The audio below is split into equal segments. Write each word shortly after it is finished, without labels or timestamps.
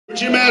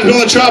Jim Adams,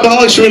 the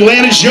Tribaholics from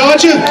Atlanta,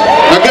 Georgia.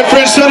 My good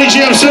friend Sonny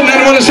Jim sitting in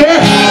with us here.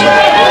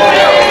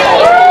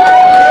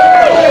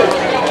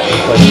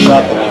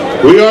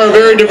 We are a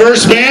very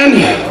diverse band.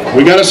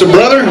 We got us a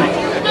brother.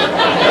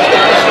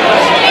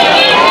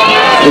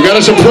 We got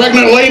us a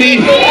pregnant lady.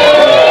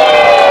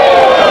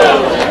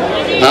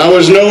 I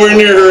was nowhere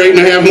near her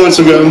 8.5 months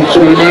ago.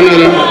 So I found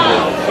that out.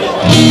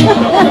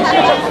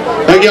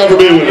 Thank y'all for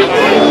being with us.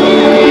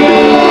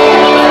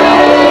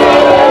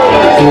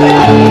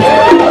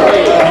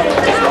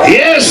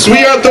 Yes,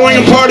 we are throwing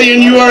a party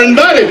and you are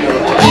invited.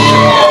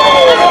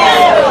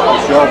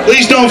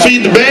 Please don't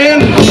feed the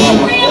band.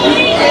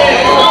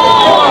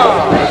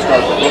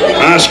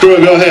 Screw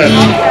it, go ahead.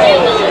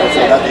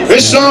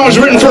 This song was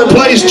written for a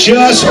place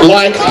just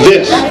like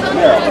this.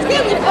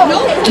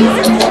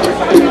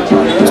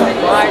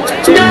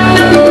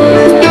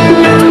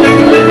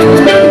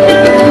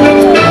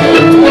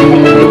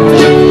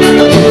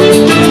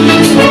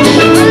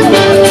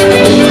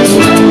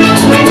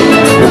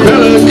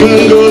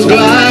 Pelican goes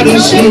gliding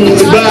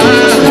smoothly by,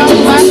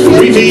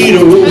 3 feet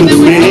over the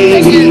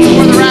main.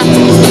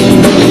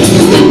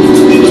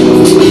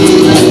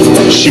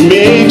 She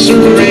makes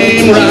her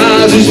aim,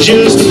 rises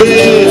just a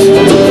bit,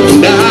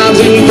 dives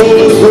in for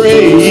the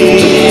prey.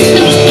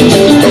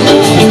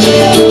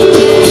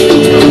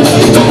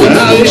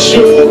 Now this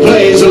show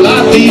plays a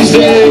lot these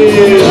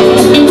days,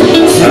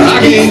 I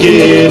can't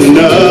get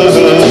enough.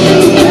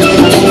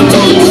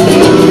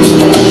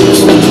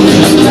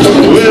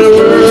 With the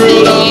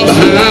world all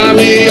behind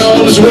me,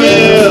 all is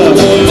well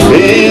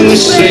in the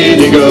San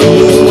Diego.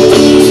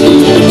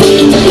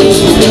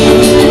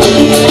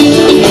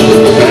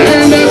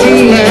 And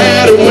doesn't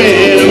matter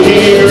when I'm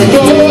here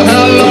for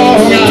how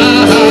long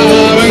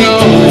I've been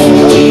gone.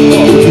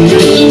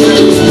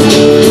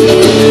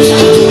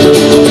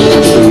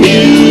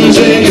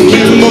 Music and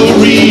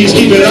memories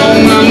keep it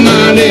on my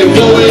mind and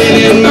flowing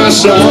in my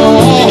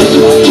song.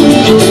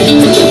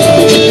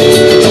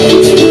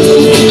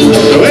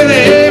 When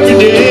every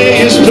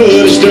day is put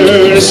a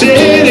stir to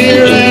sit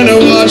here and to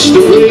watch the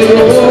wind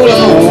roll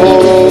on.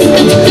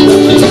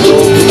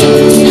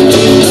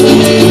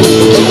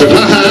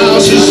 My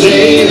house is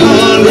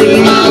 800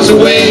 miles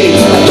away,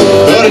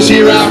 but it's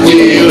here I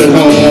feel at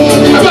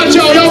home. How about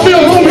y'all? Y'all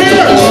feel home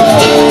here?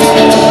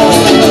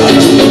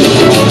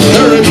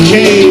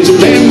 Hurricanes and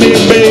Bambi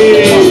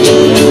Bay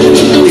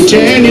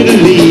continue to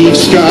leave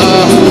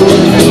scars.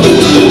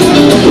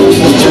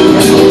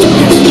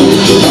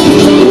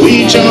 We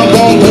jump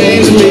on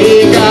planes and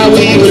make our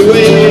weekly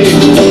way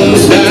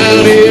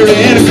down here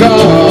in a car.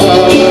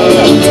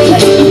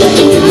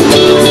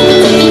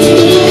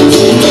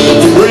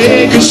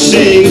 Breakers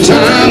sing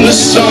timeless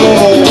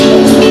song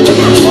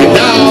and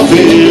off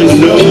into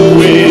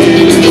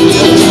nowhere.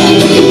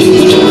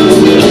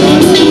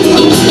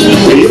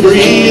 You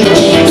breathe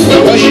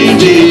what you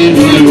did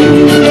do.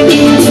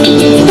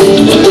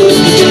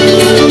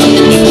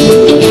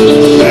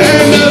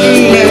 And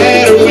doesn't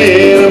matter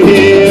when I'm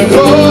here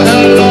for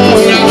how long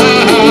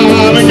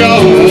I've been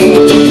gone.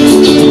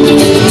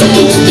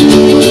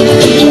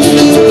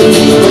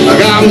 I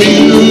got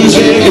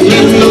music and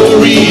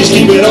memories,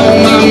 keep it on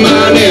my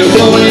mind and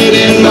flowing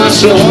in my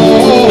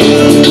soul.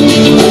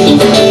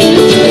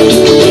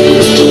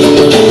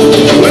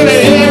 When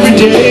every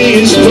day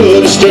is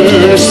put a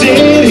stir,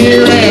 sit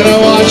here and I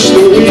watch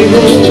the wind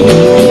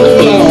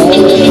roll on.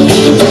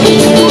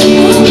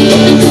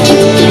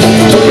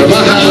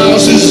 My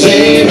house is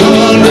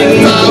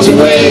 800 miles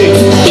away,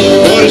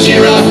 but it's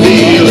here I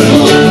feel it.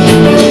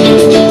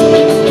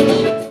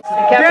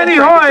 Danny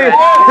Hoy,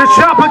 the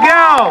Chopper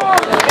Gal.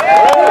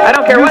 I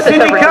don't care what the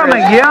temperature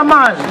coming. is. Yeah,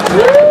 man.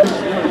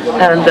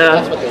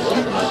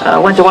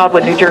 And went to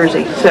Wildwood, New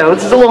Jersey. So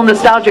this is a little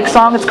nostalgic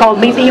song. It's called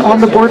Meet Me on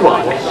the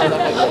Boardwalk. I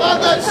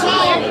love that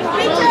song.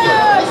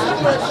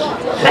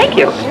 Thank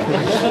you.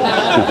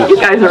 You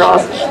guys are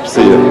awesome.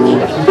 See ya.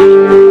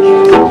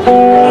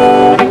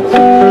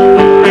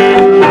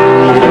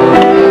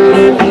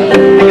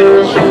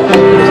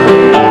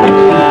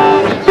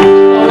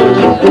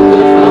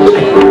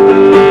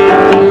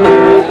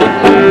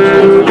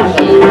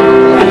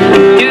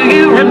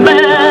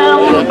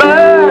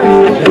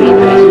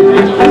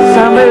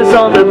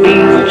 On the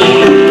beach,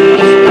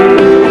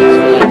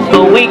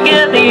 but we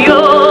get the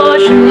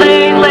ocean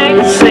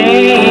lately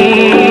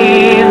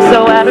seems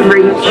so out of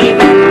reach.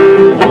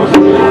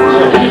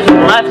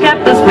 Life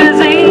kept us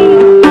busy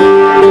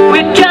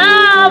with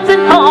jobs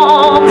and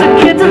homes and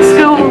kids in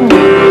school.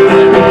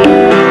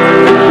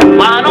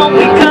 Why don't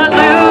we cut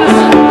loose,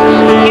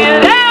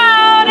 get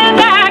out and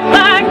act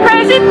like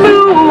crazy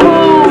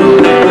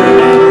fools?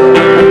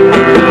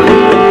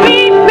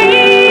 Meet me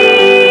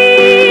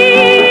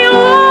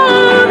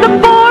on the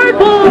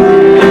boardwalk.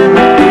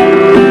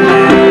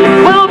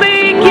 We'll be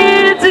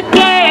kids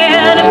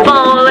again, if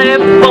only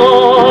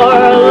for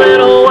a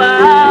little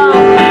while.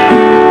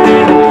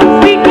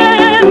 We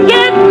can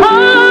get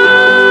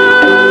high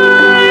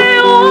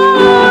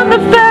on the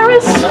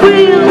Ferris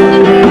wheel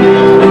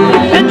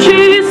and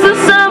chase the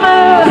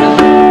summer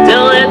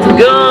till it's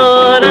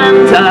good and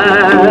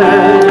tired.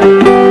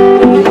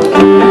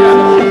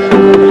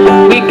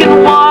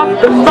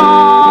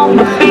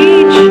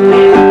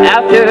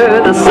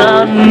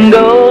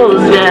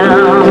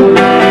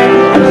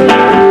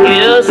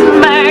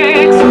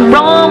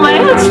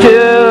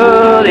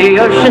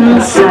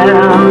 sunset.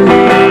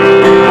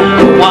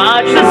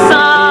 Watch the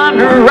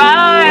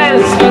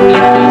sunrise,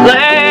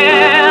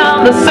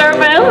 land the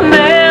serpent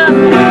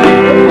in.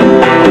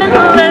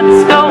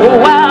 Let's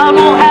go out,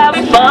 we'll have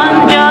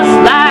fun just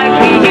like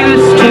we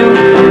used to.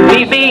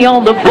 Meet me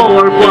on the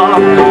boardwalk,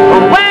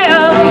 way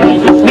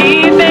up.